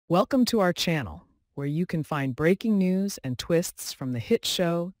Welcome to our channel, where you can find breaking news and twists from the hit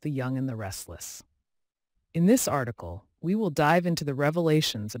show The Young and the Restless. In this article, we will dive into the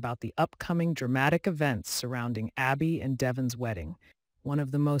revelations about the upcoming dramatic events surrounding Abby and Devon's wedding, one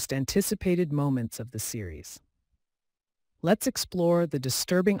of the most anticipated moments of the series. Let's explore the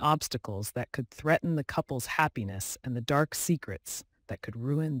disturbing obstacles that could threaten the couple's happiness and the dark secrets that could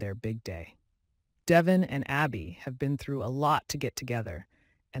ruin their big day. Devon and Abby have been through a lot to get together,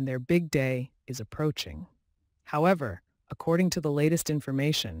 and their big day is approaching. However, according to the latest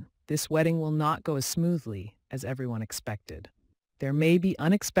information, this wedding will not go as smoothly as everyone expected. There may be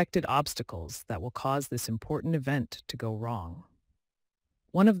unexpected obstacles that will cause this important event to go wrong.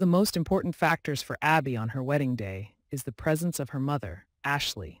 One of the most important factors for Abby on her wedding day is the presence of her mother,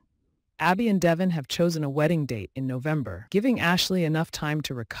 Ashley. Abby and Devon have chosen a wedding date in November, giving Ashley enough time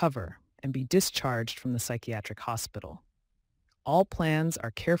to recover and be discharged from the psychiatric hospital. All plans are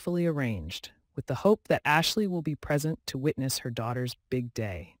carefully arranged, with the hope that Ashley will be present to witness her daughter's big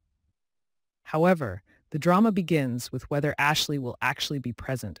day. However, the drama begins with whether Ashley will actually be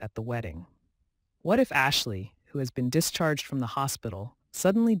present at the wedding. What if Ashley, who has been discharged from the hospital,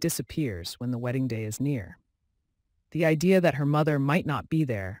 suddenly disappears when the wedding day is near? The idea that her mother might not be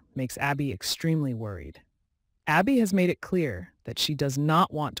there makes Abby extremely worried. Abby has made it clear that she does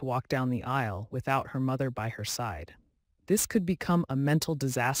not want to walk down the aisle without her mother by her side. This could become a mental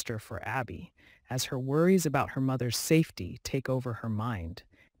disaster for Abby, as her worries about her mother's safety take over her mind,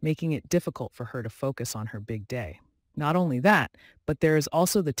 making it difficult for her to focus on her big day. Not only that, but there is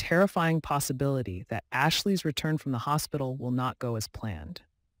also the terrifying possibility that Ashley's return from the hospital will not go as planned.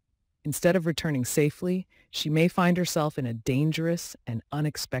 Instead of returning safely, she may find herself in a dangerous and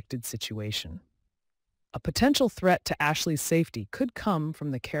unexpected situation. A potential threat to Ashley's safety could come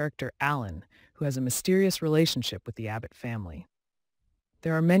from the character Alan, who has a mysterious relationship with the Abbott family.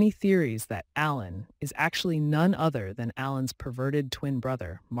 There are many theories that Alan is actually none other than Alan's perverted twin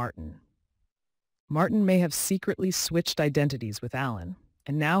brother, Martin. Martin may have secretly switched identities with Alan,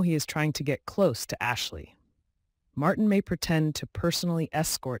 and now he is trying to get close to Ashley. Martin may pretend to personally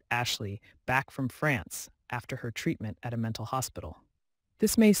escort Ashley back from France after her treatment at a mental hospital.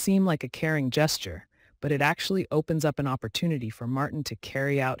 This may seem like a caring gesture, but it actually opens up an opportunity for Martin to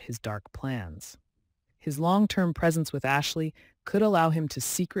carry out his dark plans. His long-term presence with Ashley could allow him to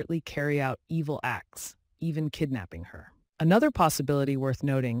secretly carry out evil acts, even kidnapping her. Another possibility worth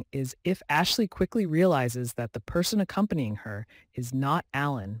noting is if Ashley quickly realizes that the person accompanying her is not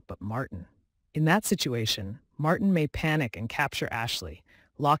Alan but Martin. In that situation, Martin may panic and capture Ashley,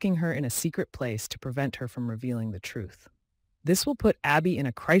 locking her in a secret place to prevent her from revealing the truth. This will put Abby in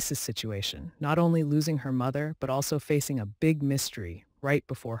a crisis situation, not only losing her mother, but also facing a big mystery right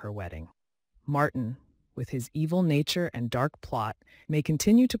before her wedding. Martin, with his evil nature and dark plot, may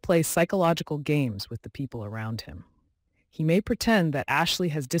continue to play psychological games with the people around him. He may pretend that Ashley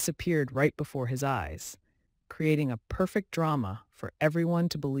has disappeared right before his eyes, creating a perfect drama for everyone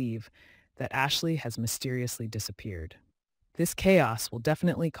to believe that Ashley has mysteriously disappeared. This chaos will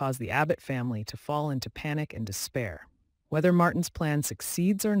definitely cause the Abbott family to fall into panic and despair. Whether Martin's plan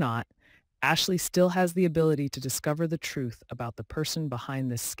succeeds or not, Ashley still has the ability to discover the truth about the person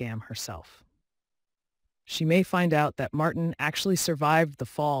behind this scam herself. She may find out that Martin actually survived the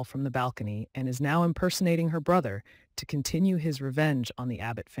fall from the balcony and is now impersonating her brother to continue his revenge on the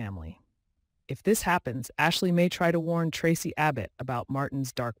Abbott family. If this happens, Ashley may try to warn Tracy Abbott about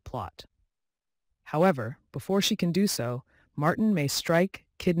Martin's dark plot. However, before she can do so, Martin may strike,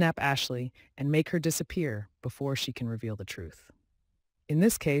 kidnap Ashley, and make her disappear before she can reveal the truth. In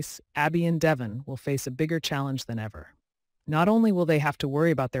this case, Abby and Devon will face a bigger challenge than ever. Not only will they have to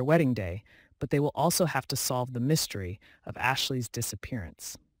worry about their wedding day, but they will also have to solve the mystery of Ashley's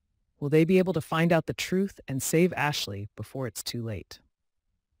disappearance. Will they be able to find out the truth and save Ashley before it's too late?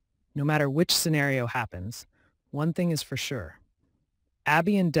 No matter which scenario happens, one thing is for sure.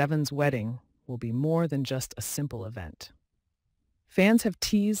 Abby and Devon's wedding will be more than just a simple event. Fans have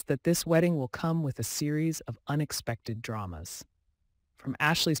teased that this wedding will come with a series of unexpected dramas. From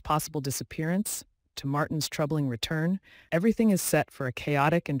Ashley's possible disappearance to Martin's troubling return, everything is set for a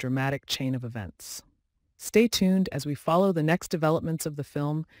chaotic and dramatic chain of events. Stay tuned as we follow the next developments of the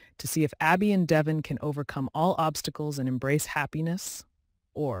film to see if Abby and Devon can overcome all obstacles and embrace happiness,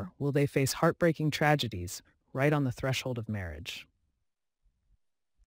 or will they face heartbreaking tragedies right on the threshold of marriage?